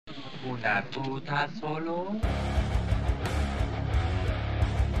una puta solo.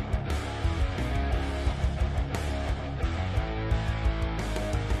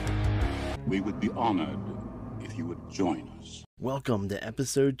 We would be honored if you would join us. Welcome to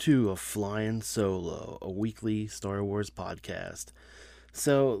episode 2 of Flying Solo, a weekly Star Wars podcast.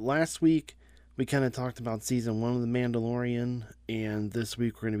 So last week we kind of talked about season 1 of The Mandalorian, and this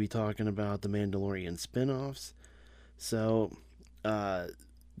week we're going to be talking about the Mandalorian spin-offs. So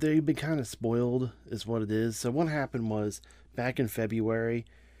they've been kind of spoiled is what it is. So what happened was back in February,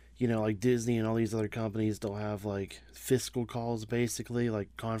 you know, like Disney and all these other companies, they'll have like fiscal calls, basically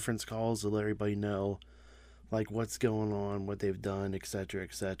like conference calls to let everybody know like what's going on, what they've done, etc.,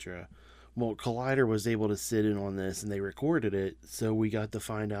 etc. Well, Collider was able to sit in on this and they recorded it, so we got to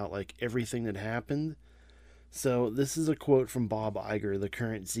find out like everything that happened. So this is a quote from Bob Iger, the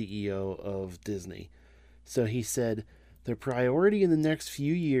current CEO of Disney. So he said, "The priority in the next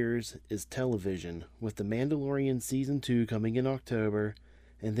few years is television, with The Mandalorian Season 2 coming in October,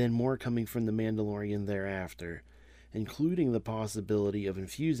 and then more coming from The Mandalorian thereafter, including the possibility of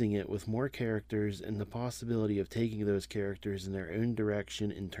infusing it with more characters and the possibility of taking those characters in their own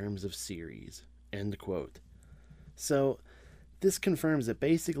direction in terms of series." End quote. So this confirms that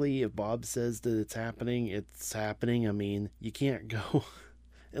basically if Bob says that it's happening, it's happening. I mean, you can't go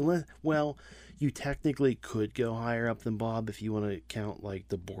unless, well, you technically could go higher up than Bob if you want to count like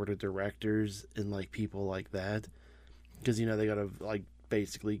the board of directors and like people like that, because you know they gotta like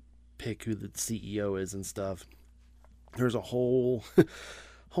basically pick who the CEO is and stuff. There's a whole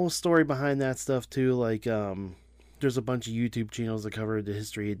story behind that stuff too. Like there's a bunch of YouTube channels that cover the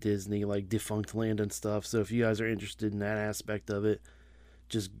history of Disney, like Defunct Land and stuff. So if you guys are interested in that aspect of it,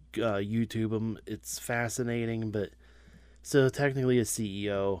 just YouTube them. It's fascinating. But so technically a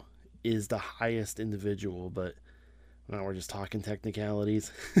CEO is the highest individual, but now we're just talking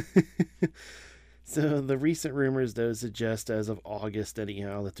technicalities. So the recent rumors though suggest, as of August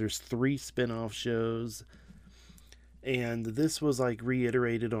anyhow, that there's 3 spin-off shows. And this was like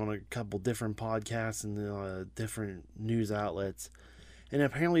reiterated on a couple different podcasts and different news outlets. And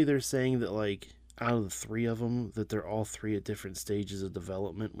apparently they're saying that like out of the 3 of them, that they're all 3 at different stages of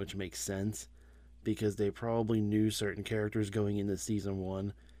development, which makes sense because they probably knew certain characters going into season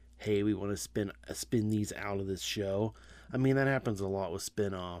 1. Hey, we want to spin these out of this show. I mean, that happens a lot with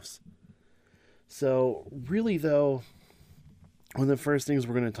spin-offs. So really though, one of the first things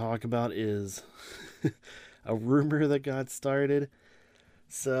we're going to talk about is a rumor that got started.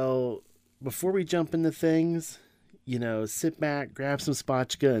 So before we jump into things, you know, sit back, grab some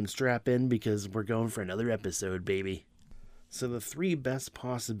spotchka, and strap in because we're going for another episode, baby. So the 3 best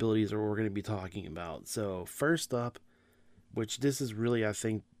possibilities are what we're going to be talking about. So first up, which this is really, I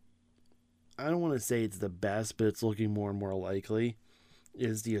think, I don't want to say it's the best, but it's looking more and more likely,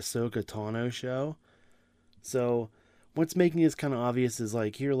 is the Ahsoka Tano show. So what's making this kind of obvious is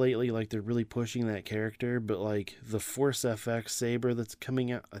like here lately, like they're really pushing that character, but like the Force FX saber that's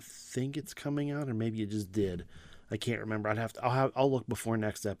coming out, I think it's coming out, or maybe it just did. I can't remember. I'll look before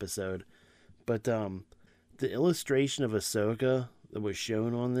next episode. But the illustration of Ahsoka that was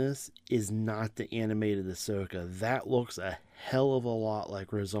shown on this is not the animated Ahsoka. That looks a hell of a lot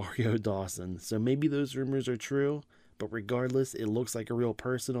like Rosario Dawson. So maybe those rumors are true, but regardless, it looks like a real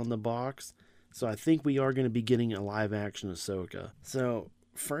person on the box. So I think we are going to be getting a live action Ahsoka. So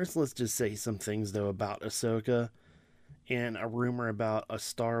first, let's just say some things though about Ahsoka and a rumor about a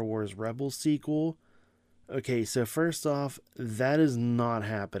Star Wars Rebels sequel. Okay, so first off, that is not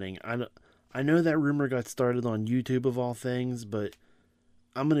happening. I know that rumor got started on YouTube of all things, but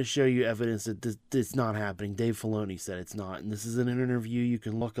I'm going to show you evidence that it's not happening. Dave Filoni said it's not, and this is an interview you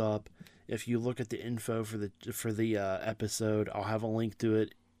can look up. If you look at the info for the episode, I'll have a link to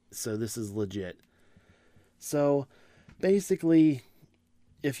it. So this is legit. So basically,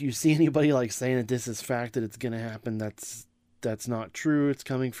 if you see anybody like saying that this is fact, that it's going to happen, that's not true. It's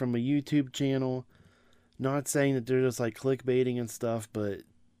coming from a YouTube channel. Not saying that they're just like clickbaiting and stuff, but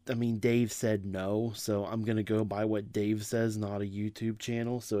I mean, Dave said no, so I'm going to go by what Dave says, not a YouTube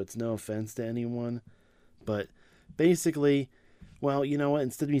channel. So it's no offense to anyone. But basically, well, you know what?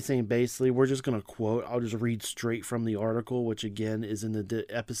 Instead of me saying basically, we're just going to quote. I'll just read straight from the article, which again is in the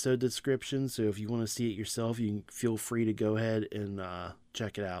episode description. So if you want to see it yourself, you can feel free to go ahead and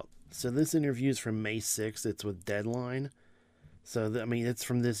check it out. So this interview is from May 6th. It's with Deadline. So, I mean, it's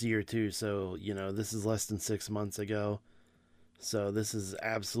from this year too. So, you know, this is less than 6 months ago. So this is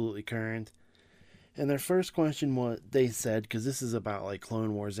absolutely current. And their first question, what they said, because this is about like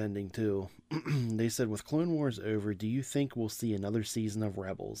Clone Wars ending too. They said, with Clone Wars over, do you think we'll see another season of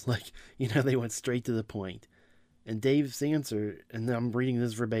Rebels? Like, you know, they went straight to the point. And Dave's answer, and I'm reading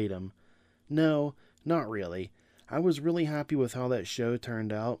this verbatim, no, not really. I was really happy with how that show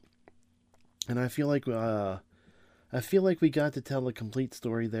turned out, and I feel like we got to tell a complete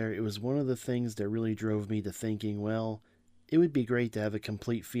story there. It was one of the things that really drove me to thinking, well, it would be great to have a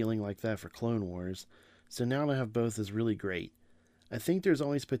complete feeling like that for Clone Wars. So now to have both is really great. I think there's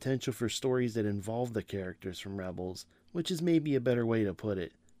always potential for stories that involve the characters from Rebels, which is maybe a better way to put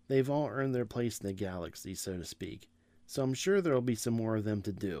it. They've all earned their place in the galaxy, so to speak. So I'm sure there'll be some more of them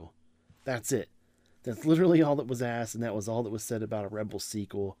to do. That's it. That's literally all that was asked, and that was all that was said about a Rebels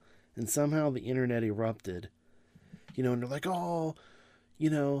sequel. And somehow the internet erupted. And they're like, oh,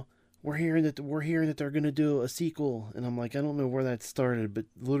 we're hearing that they're gonna do a sequel, and I'm like, I don't know where that started, but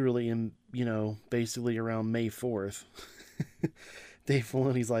literally in basically around May 4th, Dave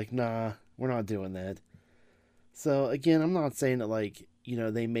Filoni's like, nah, we're not doing that. So again, I'm not saying that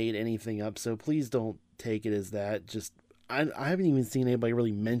they made anything up, so please don't take it as that. Just I haven't even seen anybody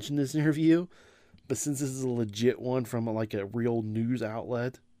really mention this interview, but since this is a legit one from a real news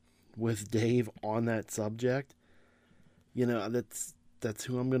outlet with Dave on that subject, that's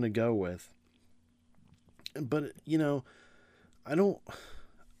who I'm gonna go with. But I don't.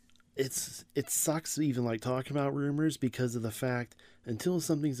 It sucks even talking about rumors because of the fact until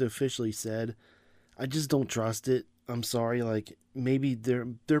something's officially said, I just don't trust it. I'm sorry. Maybe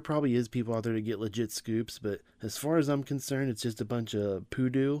there probably is people out there to get legit scoops, but as far as I'm concerned, it's just a bunch of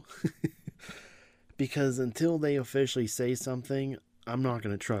poodoo. Because until they officially say something, I'm not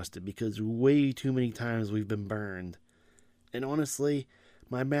gonna trust it because way too many times we've been burned. And honestly,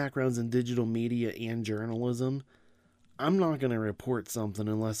 my background's in digital media and journalism. I'm not going to report something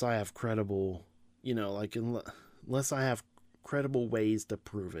unless I have credible, unless I have credible ways to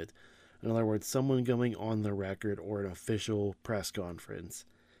prove it. In other words, someone going on the record or an official press conference.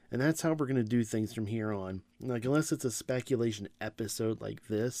 And that's how we're going to do things from here on. Unless it's a speculation episode like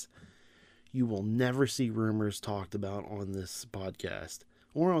this, you will never see rumors talked about on this podcast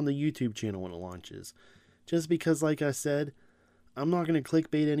or on the YouTube channel when it launches. Just because, like I said, I'm not going to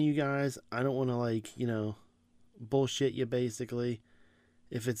clickbait any of you guys. I don't want to, bullshit you, basically.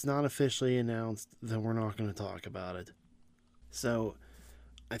 If it's not officially announced, then we're not going to talk about it. So,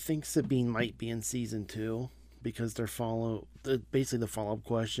 I think Sabine might be in Season 2, because basically the follow-up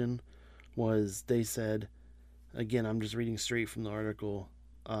question was, they said, again, I'm just reading straight from the article,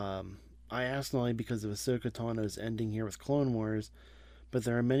 I asked not only because of Ahsoka Tano's ending here with Clone Wars, but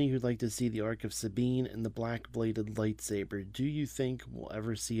there are many who'd like to see the arc of Sabine and the black-bladed lightsaber. Do you think we'll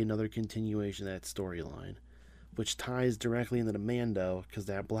ever see another continuation of that storyline? Which ties directly into the Mando, because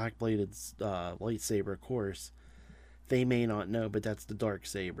that black-bladed lightsaber, of course, they may not know, but that's the dark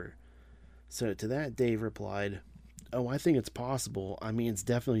saber. So to that, Dave replied, oh, I think it's possible. I mean, it's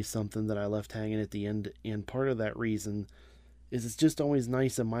definitely something that I left hanging at the end, and part of that reason is it's just always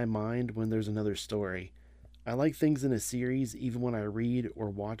nice in my mind when there's another story. I like things in a series even when I read or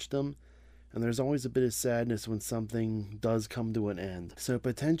watch them, and there's always a bit of sadness when something does come to an end. So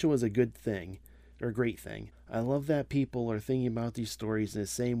potential is a good thing, or a great thing. I love that people are thinking about these stories in the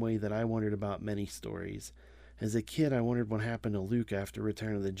same way that I wondered about many stories. As a kid, I wondered what happened to Luke after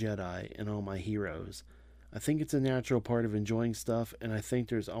Return of the Jedi and all my heroes. I think it's a natural part of enjoying stuff, and I think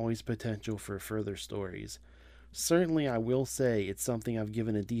there's always potential for further stories. Certainly, I will say it's something I've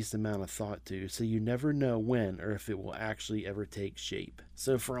given a decent amount of thought to, so you never know when or if it will actually ever take shape.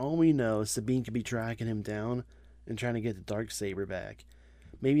 So for all we know, Sabine could be tracking him down and trying to get the Darksaber back.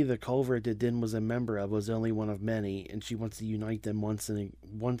 Maybe the culvert that Din was a member of was only one of many, and she wants to unite them once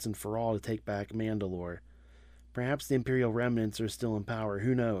and for all to take back Mandalore. Perhaps the Imperial remnants are still in power,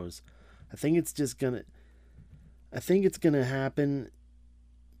 who knows? I think it's gonna happen,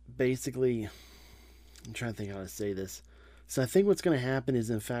 basically. I'm trying to think how to say this. So I think what's going to happen is,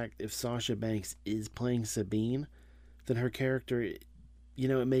 in fact, if Sasha Banks is playing Sabine, then her character, it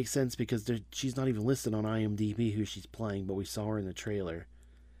makes sense because she's not even listed on IMDb who she's playing, but we saw her in the trailer.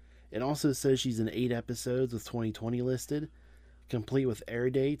 It also says she's in 8 episodes with 2020 listed, complete with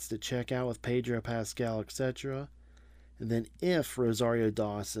air dates to check out with Pedro Pascal, etc. And then if Rosario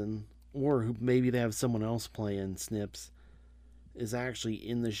Dawson, or maybe they have someone else playing Snips, is actually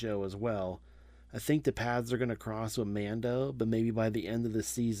in the show as well, I think the paths are going to cross with Mando, but maybe by the end of the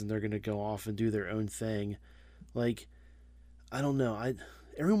season they're going to go off and do their own thing. I don't know.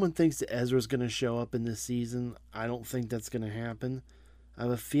 Everyone thinks that Ezra's going to show up in this season. I don't think that's going to happen. I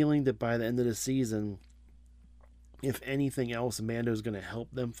have a feeling that by the end of the season, if anything else, Mando's going to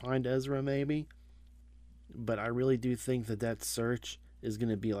help them find Ezra maybe. But I really do think that search is going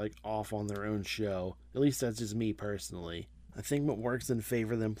to be off on their own show. At least that's just me personally. I think what works in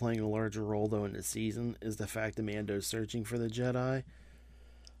favor of them playing a larger role, though, in the season is the fact that Mando's searching for the Jedi.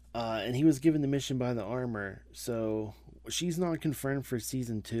 And he was given the mission by the armor, so she's not confirmed for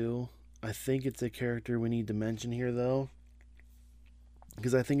season 2. I think it's a character we need to mention here, though,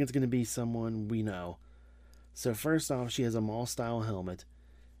 because I think it's going to be someone we know. So first off, she has a Maul-style helmet,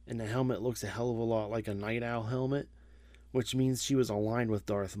 and the helmet looks a hell of a lot like a Night Owl helmet, which means she was aligned with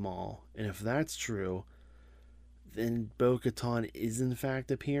Darth Maul. And if that's true, then Bo-Katan is in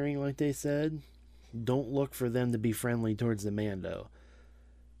fact appearing like they said. Don't look for them to be friendly towards the Mando,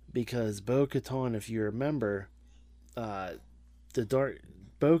 because Bo-Katan, if you remember,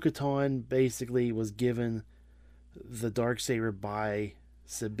 Bo-Katan basically was given the Darksaber by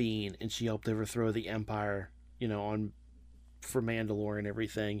Sabine, and she helped overthrow the Empire, for Mandalore and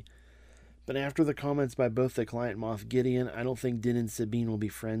everything. But after the comments by both the client and Moff Gideon, I don't think Din and Sabine will be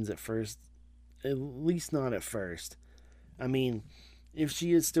friends at first. At least not at first. I mean, if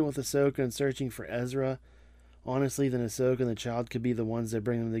she is still with Ahsoka and searching for Ezra, honestly, then Ahsoka and the child could be the ones that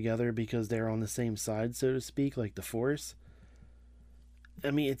bring them together because they're on the same side, so to speak, like the Force.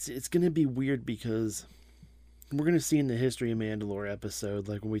 I mean, it's going to be weird because we're going to see in the History of Mandalore episode,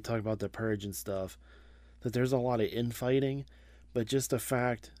 like when we talk about the Purge and stuff, that there's a lot of infighting, but just the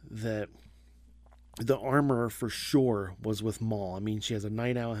fact that the armor for sure was with Maul. I mean, she has a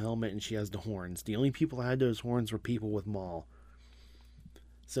Night Owl helmet and she has the horns. The only people that had those horns were people with Maul.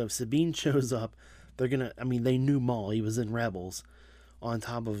 So if Sabine shows up, they're gonna, I mean, they knew Maul. He was in Rebels. On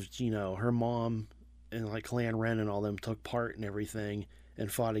top of, her mom and like Clan Ren and all them took part in everything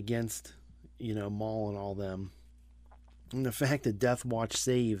and fought against, Maul and all them. And the fact that Death Watch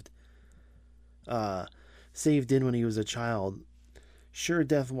saved Din when he was a child. Sure,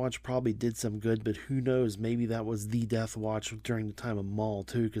 Death Watch probably did some good, but who knows, maybe that was the Death Watch during the time of Maul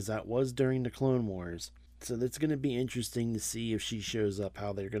too, because that was during the Clone Wars. So that's going to be interesting to see if she shows up,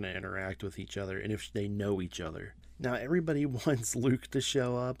 how they're going to interact with each other, and if they know each other. Now, everybody wants Luke to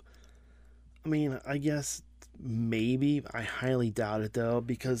show up. I mean, I guess maybe. I highly doubt it, though,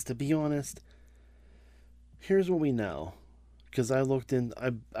 because to be honest, here's what we know. Because I've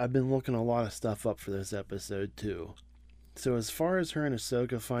been looking a lot of stuff up for this episode, too. So as far as her and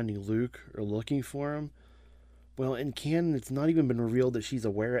Ahsoka finding Luke or looking for him, well, in canon, it's not even been revealed that she's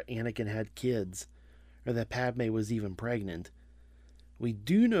aware that Anakin had kids, or that Padme was even pregnant. We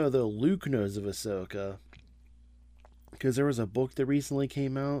do know, though, Luke knows of Ahsoka, because there was a book that recently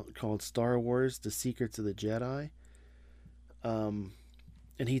came out called Star Wars: The Secrets of the Jedi. And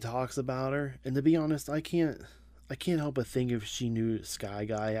he talks about her, and to be honest, I can't help but think if she knew Sky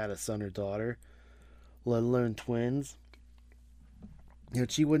Guy had a son or daughter, let alone twins,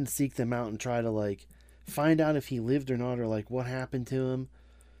 she wouldn't seek them out and try to, find out if he lived or not, or, what happened to him.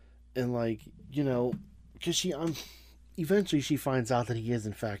 And, because eventually she finds out that he is,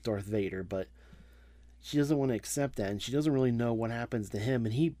 in fact, Darth Vader, but she doesn't want to accept that, and she doesn't really know what happens to him,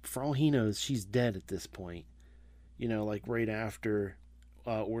 and for all he knows, she's dead at this point. Right after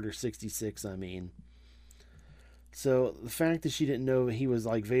Order 66, I mean. So, the fact that she didn't know he was,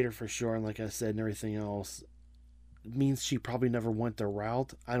 Vader for sure, and like I said, and everything else, means she probably never went the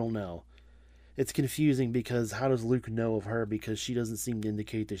route. I don't know. It's confusing because how does Luke know of her? Because she doesn't seem to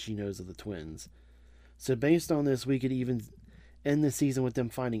indicate that she knows of the twins. So based on this, we could even end the season with them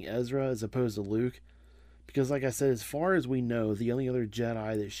finding Ezra as opposed to Luke. Because like I said, as far as we know, the only other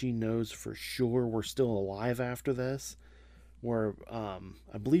Jedi that she knows for sure were still alive after this were,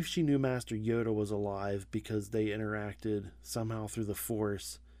 I believe she knew Master Yoda was alive because they interacted somehow through the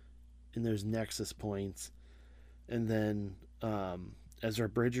Force in those Nexus points. And then Ezra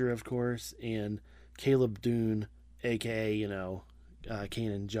Bridger, of course, and Caleb Dune, aka,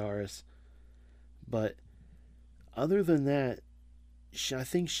 Kanan Jarrus. But other than that, I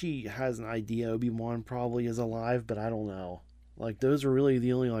think she has an idea Obi-Wan probably is alive, but I don't know. Those are really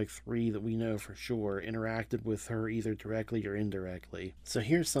the only, 3 that we know for sure interacted with her either directly or indirectly. So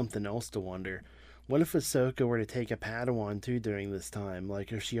here's something else to wonder. What if Ahsoka were to take a Padawan, too, during this time?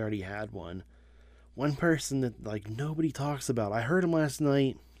 If she already had one. One person that, nobody talks about. I heard him last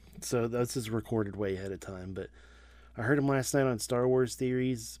night, so this is recorded way ahead of time, but I heard him last night on Star Wars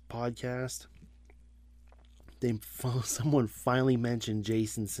Theories podcast. Someone finally mentioned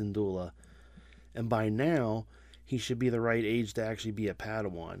Jason Syndulla, and by now, he should be the right age to actually be a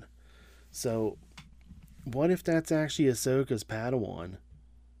Padawan. So, what if that's actually Ahsoka's Padawan?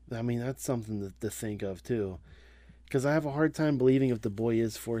 I mean, that's something to think of, too. Because I have a hard time believing if the boy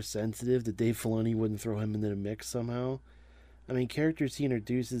is Force sensitive that Dave Filoni wouldn't throw him into the mix somehow. I mean, characters he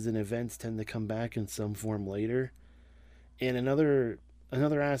introduces in events tend to come back in some form later. And another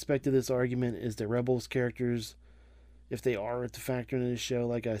aspect of this argument is that Rebels characters if they are to factor into the show,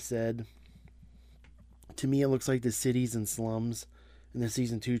 like I said, to me it looks like the cities and slums in the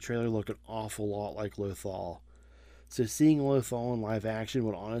season 2 trailer look an awful lot like Lothal. So seeing Lothal in live action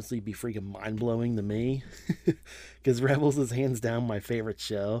would honestly be freaking mind-blowing to me. Because Rebels is hands down my favorite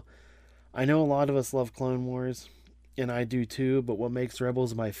show. I know a lot of us love Clone Wars, and I do too, but what makes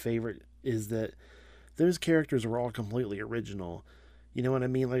Rebels my favorite is that those characters were all completely original. You know what I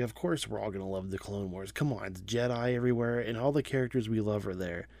mean? Like, of course we're all going to love the Clone Wars. Come on, it's Jedi everywhere, and all the characters we love are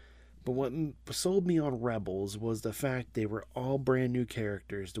there. But what sold me on Rebels was the fact they were all brand new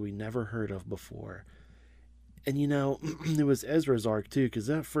characters that we never heard of before. And you know, it was Ezra's arc too, because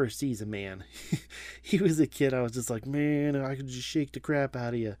that first season, man, he was a kid. I was just like, man, I could just shake the crap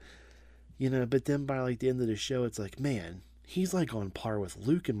out of you. You know, but then by like the end of the show, it's like, man, he's like on par with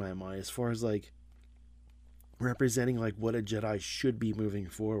Luke in my mind as far as like representing like what a Jedi should be moving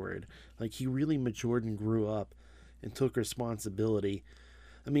forward. Like he really matured and grew up and took responsibility.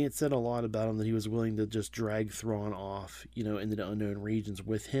 I mean, it said a lot about him that he was willing to just drag Thrawn off, you know, into the unknown regions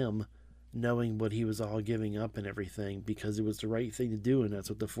with him, knowing what he was all giving up and everything because it was the right thing to do, and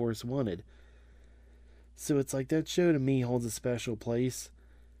that's what the Force wanted. So it's like that show to me holds a special place.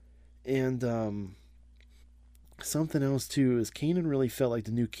 And something else too is Kanan really felt like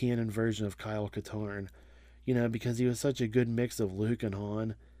the new canon version of Kyle Katarn, you know, because he was such a good mix of Luke and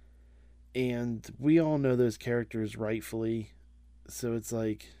Han, and we all know those characters rightfully. So it's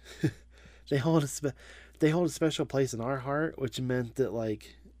like they hold a special place in our heart, which meant that,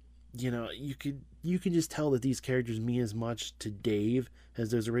 like, you know, you can just tell that these characters mean as much to Dave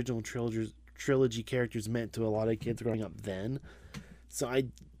as those original trilogy characters meant to a lot of kids growing up then. So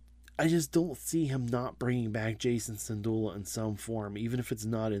I just don't see him not bringing back Jacen Syndulla in some form, even if it's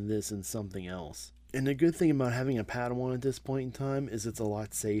not in this and something else. And the good thing about having a Padawan at this point in time is it's a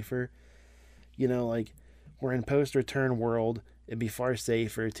lot safer. You know, like, we're in post-return world. It'd be far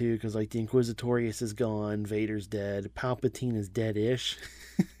safer, too, because, like, the Inquisitorius is gone, Vader's dead, Palpatine is dead-ish,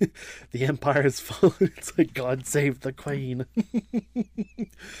 the Empire is fallen. It's like, God save the Queen.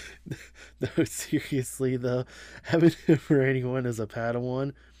 No, seriously, though, having him for anyone as a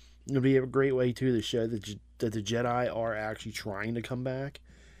Padawan would be a great way, too, to show that the Jedi are actually trying to come back.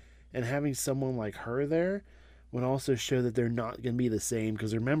 And having someone like her there would also show that they're not going to be the same,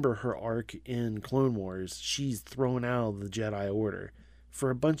 because remember her arc in Clone Wars, she's thrown out of the Jedi Order for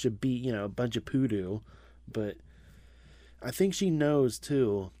a bunch of poodoo, but I think she knows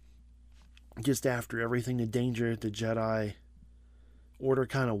too, just after everything, the danger the Jedi Order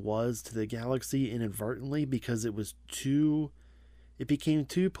kind of was to the galaxy inadvertently, because it became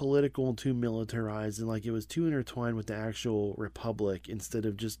too political and too militarized, and like it was too intertwined with the actual Republic instead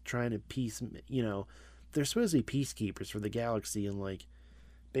of just trying to they're supposed to be peacekeepers for the galaxy and, like,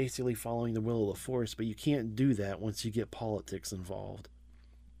 basically following the will of the Force, but you can't do that once you get politics involved.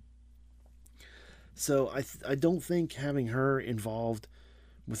 So I don't think having her involved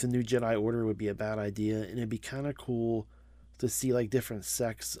with the new Jedi Order would be a bad idea, and it'd be kind of cool to see, like, different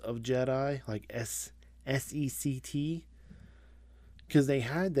sects of Jedi, like SECT, because they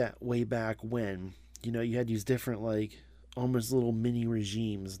had that way back when, you know, you had these different, like, almost little mini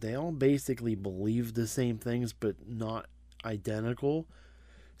regimes. They all basically believed the same things, but not identical.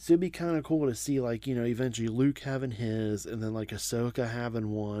 So it'd be kind of cool to see, like, you know, eventually Luke having his, and then, like, Ahsoka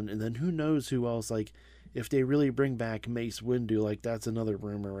having one, and then who knows who else, like, if they really bring back Mace Windu, like, that's another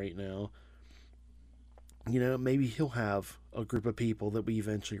rumor right now. You know, maybe he'll have a group of people that we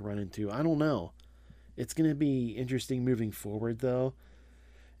eventually run into. I don't know. It's going to be interesting moving forward, though.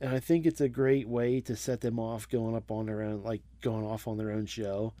 And I think it's a great way to set them off going off on their own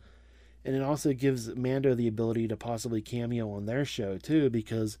show. And it also gives Mando the ability to possibly cameo on their show too,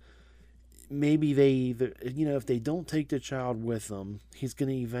 because maybe if they don't take the child with them, he's going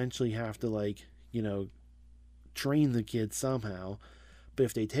to eventually have to, like, you know, train the kid somehow. But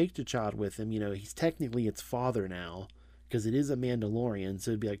if they take the child with him, you know, he's technically its father now, because it is a Mandalorian,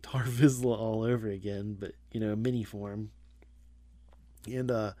 so it'd be like Tar Vizsla all over again, but, you know, mini form.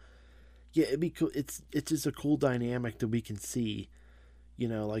 And yeah, it'd be cool. It's just a cool dynamic that we can see, you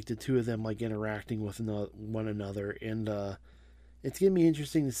know, like the two of them, like, interacting with one another, and it's gonna be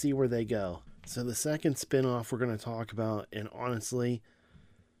interesting to see where they go. So the second spin-off we're gonna talk about, and honestly,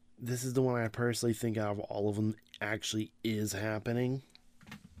 this is the one I personally think out of all of them actually is happening,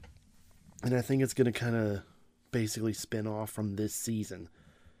 and I think it's gonna kind of basically spin off from this season.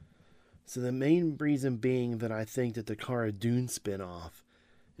 So the main reason being that I think that the Cara Dune spinoff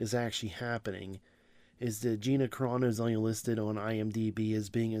is actually happening is that Gina Carano is only listed on IMDb as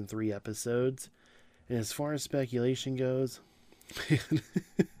being in 3 episodes. And as far as speculation goes, I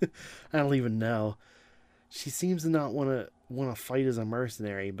don't even know. She seems to not want to fight as a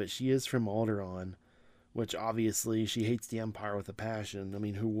mercenary, but she is from Alderaan, which obviously she hates the Empire with a passion. I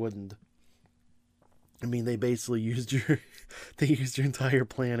mean, who wouldn't? I mean, they basically used your they used your entire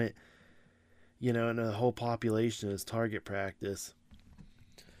planet, and the whole population as target practice.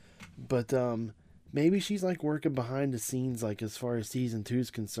 But maybe she's like working behind the scenes, like as far as season 2 is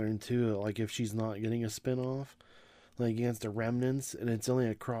concerned too. Like if she's not getting a spinoff, like against the Remnants, and it's only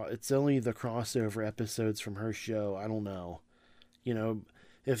it's only the crossover episodes from her show. I don't know,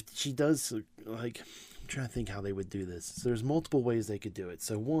 if she does, like, I'm trying to think how they would do this. So there's multiple ways they could do it.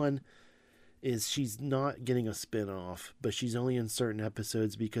 So one is she's not getting a spinoff, but she's only in certain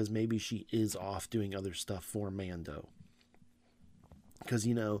episodes because maybe she is off doing other stuff for Mando. Because,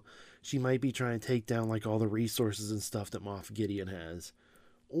 she might be trying to take down like all the resources and stuff that Moff Gideon has.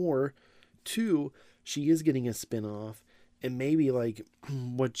 Or two, she is getting a spinoff, and maybe like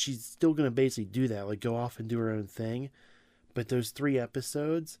what she's still going to basically do that, like go off and do her own thing. But those 3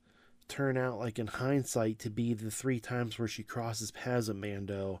 episodes turn out, like in hindsight, to be the 3 times where she crosses paths with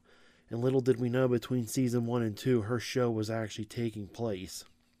Mando. And little did we know, between season 1 and 2, her show was actually taking place.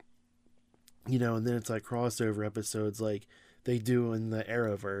 And then it's like crossover episodes like they do in the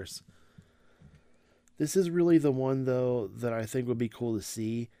Arrowverse. This is really the one, though, that I think would be cool to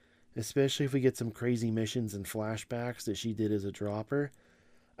see, especially if we get some crazy missions and flashbacks that she did as a dropper.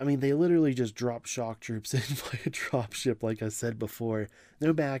 I mean, they literally just drop shock troops in by a dropship, like I said before.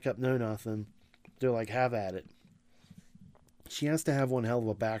 No backup, no nothing. They're like, have at it. She has to have one hell of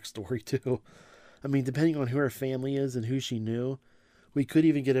a backstory, too. I mean, depending on who her family is and who she knew, we could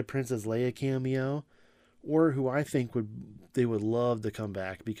even get a Princess Leia cameo, or who I think they would love to come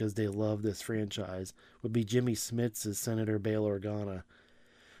back because they love this franchise, would be Jimmy Smits as Senator Bail Organa.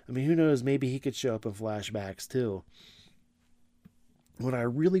 I mean, who knows, maybe he could show up in flashbacks, too. What I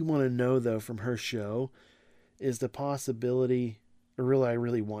really want to know, though, from her show is the possibility, I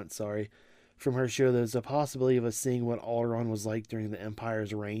really want, from her show, there's a possibility of us seeing what Alderaan was like during the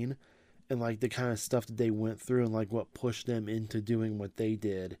Empire's reign, and like the kind of stuff that they went through, and like what pushed them into doing what they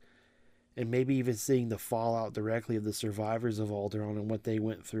did, and maybe even seeing the fallout directly of the survivors of Alderaan and what they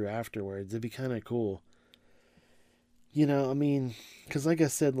went through afterwards. It'd be kind of cool. I mean, because like I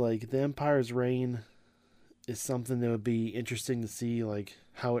said, like the Empire's reign is something that would be interesting to see, like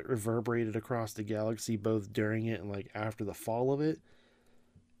how it reverberated across the galaxy, both during it and like after the fall of it.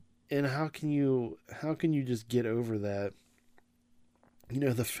 And how can you just get over that?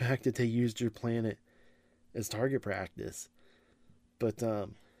 The fact that they used your planet as target practice. But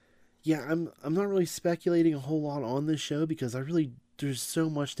yeah, I'm not really speculating a whole lot on this show because there's so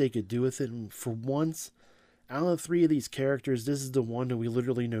much they could do with it. And for once, out of 3 of these characters, this is the one that we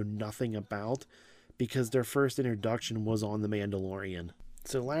literally know nothing about, because their first introduction was on The Mandalorian.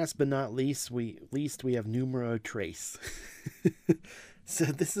 So last but not least, we have Numero Trace. So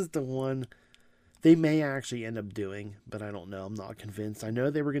this is the one they may actually end up doing, but I don't know. I'm not convinced. I know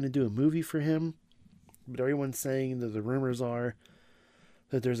they were going to do a movie for him, but everyone's saying that the rumors are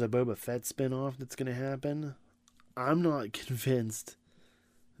that there's a Boba Fett spinoff that's going to happen. I'm not convinced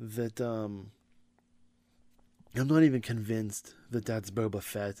that I'm not even convinced that that's Boba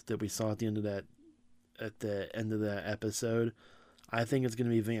Fett that we saw at the end of that episode. I think it's going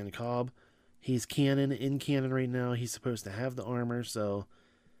to be Van Cobb. He's in canon right now. He's supposed to have the armor,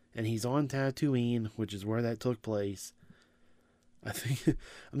 and he's on Tatooine, which is where that took place. I think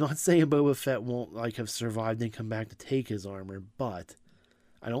I'm not saying Boba Fett won't like have survived and come back to take his armor, but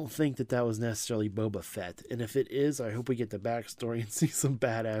I don't think that was necessarily Boba Fett. And if it is, I hope we get the backstory and see some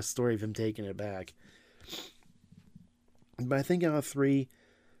badass story of him taking it back. But I think out of 3,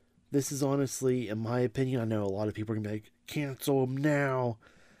 this is honestly, in my opinion, I know a lot of people are going to be like, cancel him now.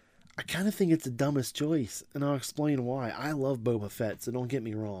 I kind of think it's the dumbest choice, and I'll explain why. I love Boba Fett, so don't get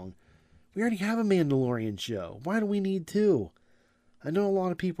me wrong. We already have a Mandalorian show. Why do we need 2? I know a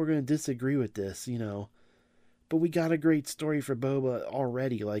lot of people are going to disagree with this, but we got a great story for Boba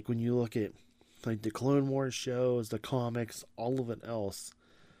already. Like when you look at like the Clone Wars shows, the comics, all of it else.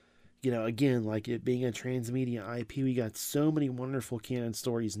 Again, like it being a transmedia IP, we got so many wonderful canon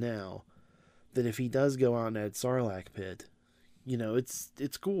stories now that if he does go out in that Sarlacc pit,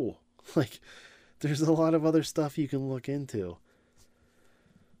 it's cool. Like, there's a lot of other stuff you can look into.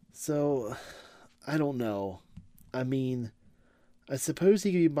 So, I don't know. I mean, I suppose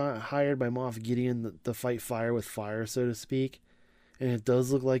he could be hired by Moff Gideon to fight fire with fire, so to speak. And it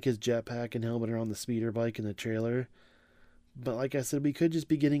does look like his jetpack and helmet are on the speeder bike in the trailer. But like I said, we could just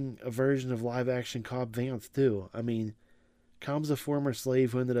be getting a version of live-action Cobb Vanth, too. I mean, Cobb's a former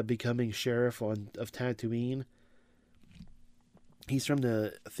slave who ended up becoming sheriff of Tatooine. He's from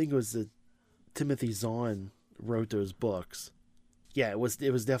I think it was the Timothy Zahn wrote those books. Yeah, it was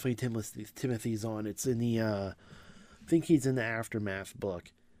definitely Timothy Zahn. It's in the I think he's in the Aftermath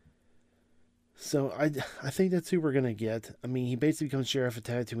book. So I think that's who we're gonna get. I mean, he basically becomes Sheriff of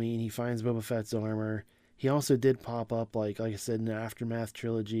Tatooine. He finds Boba Fett's armor. He also did pop up, like I said, in the Aftermath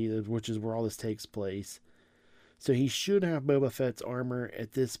trilogy, which is where all this takes place. So he should have Boba Fett's armor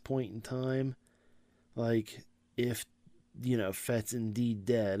at this point in time. Like, if, Fett's indeed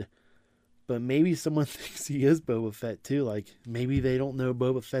dead. But maybe someone thinks he is Boba Fett too. Like, maybe they don't know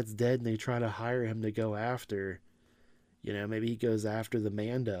Boba Fett's dead and they try to hire him to go after. Maybe he goes after the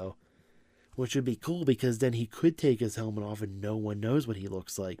Mando. Which would be cool because then he could take his helmet off and no one knows what he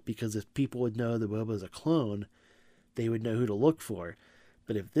looks like. Because if people would know that Boba's a clone, they would know who to look for.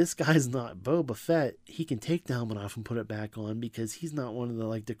 But if this guy's not Boba Fett, he can take the helmet off and put it back on because he's not one of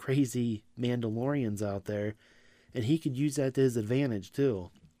the crazy Mandalorians out there. And he could use that to his advantage too.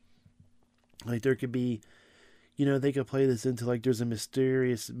 Like there could be, they could play this into there's a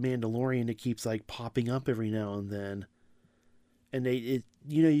mysterious Mandalorian that keeps popping up every now and then. And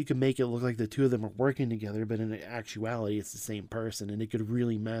you can make it look like the two of them are working together, but in actuality, it's the same person. And it could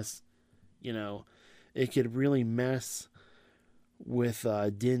really mess, with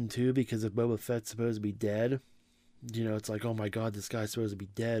Din too, because if Boba Fett's supposed to be dead, it's like, oh my God, this guy's supposed to be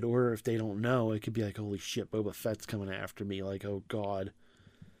dead. Or if they don't know, it could be like, holy shit, Boba Fett's coming after me. Like, oh God.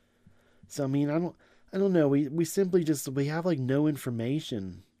 So, I mean, I don't know. We simply we have no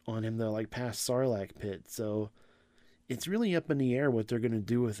information on him though, past Sarlacc pit. So it's really up in the air what they're going to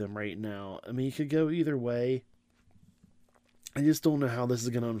do with him right now. I mean, it could go either way. I just don't know how this is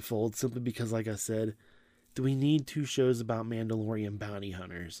going to unfold simply because, like I said, do we need 2 shows about Mandalorian bounty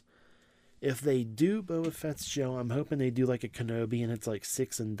hunters? If they do Boba Fett's show, I'm hoping they do a Kenobi and it's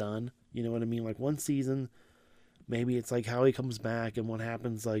 6 and done. You know what I mean? 1 season, maybe it's how he comes back and what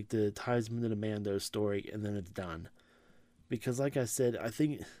happens that ties him into the Mando story and then it's done. Because like I said,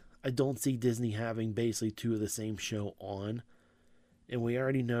 I don't see Disney having basically 2 of the same show on. And we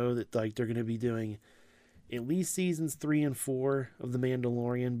already know that they're going to be doing at least seasons 3 and 4 of The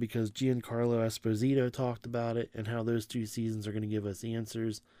Mandalorian because Giancarlo Esposito talked about it and how those 2 seasons are going to give us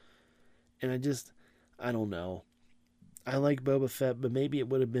answers. And I don't know. I like Boba Fett, but maybe it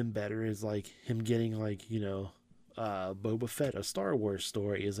would have been better as him getting Boba Fett, a Star Wars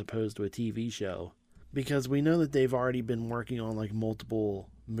story as opposed to a TV show. Because we know that they've already been working on multiple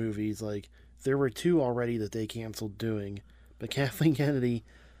movies. There were 2 already that they canceled doing. But Kathleen Kennedy,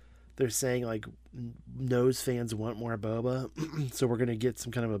 they're saying knows fans want more Boba. So we're going to get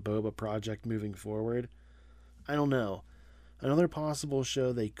some kind of a Boba project moving forward. I don't know. Another possible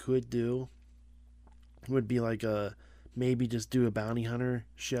show they could do would be maybe just do a bounty hunter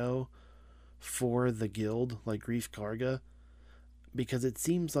show for the guild, like Greef Karga. Because it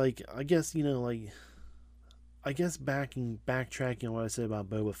seems I guess, backtracking on what I said about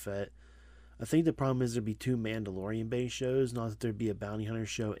Boba Fett, I think the problem is there'd be 2 Mandalorian-based shows, not that there'd be a bounty hunter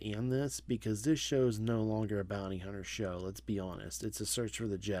show and this, because this show is no longer a bounty hunter show, let's be honest. It's a search for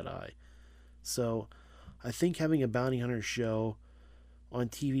the Jedi. So, I think having a bounty hunter show on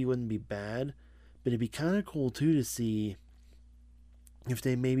TV wouldn't be bad, but it'd be kind of cool, too, to see if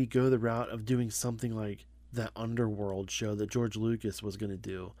they maybe go the route of doing something like that Underworld show that George Lucas was going to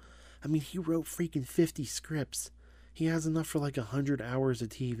do. I mean, he wrote freaking 50 scripts. He has enough for 100 hours of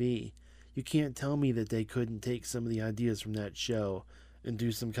TV. You can't tell me that they couldn't take some of the ideas from that show and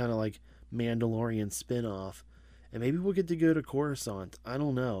do some kind of Mandalorian spin-off. And maybe we'll get to go to Coruscant. I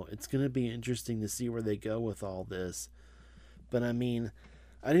don't know. It's going to be interesting to see where they go with all this. But I mean,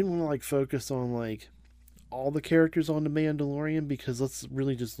 I didn't want to focus on all the characters on The Mandalorian because let's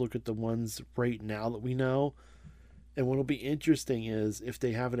really just look at the ones right now that we know. And what'll be interesting is if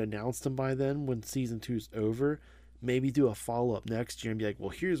they haven't announced them by then when season 2's over, maybe do a follow-up next year and be well,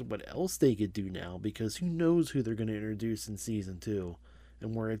 here's what else they could do now, because who knows who they're going to introduce in season 2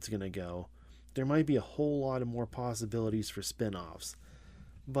 and where it's going to go. There might be a whole lot of more possibilities for spin-offs.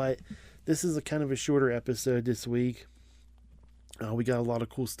 But this is a kind of a shorter episode this week. We got a lot of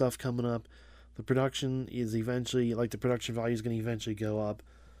cool stuff coming up. The production is eventually, the production value is going to eventually go up.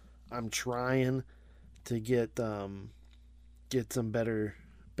 I'm trying to get some better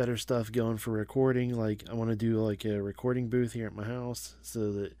stuff going for recording. I want to do a recording booth here at my house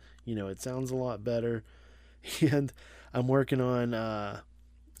so that it sounds a lot better. And I'm working on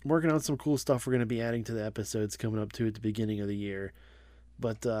some cool stuff we're going to be adding to the episodes coming up to at the beginning of the year.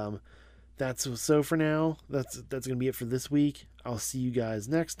 But that's so for now. That's going to be it for this week. I'll see you guys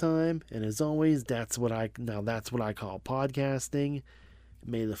next time. And as always, that's what I call podcasting.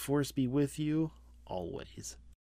 May the force be with you always.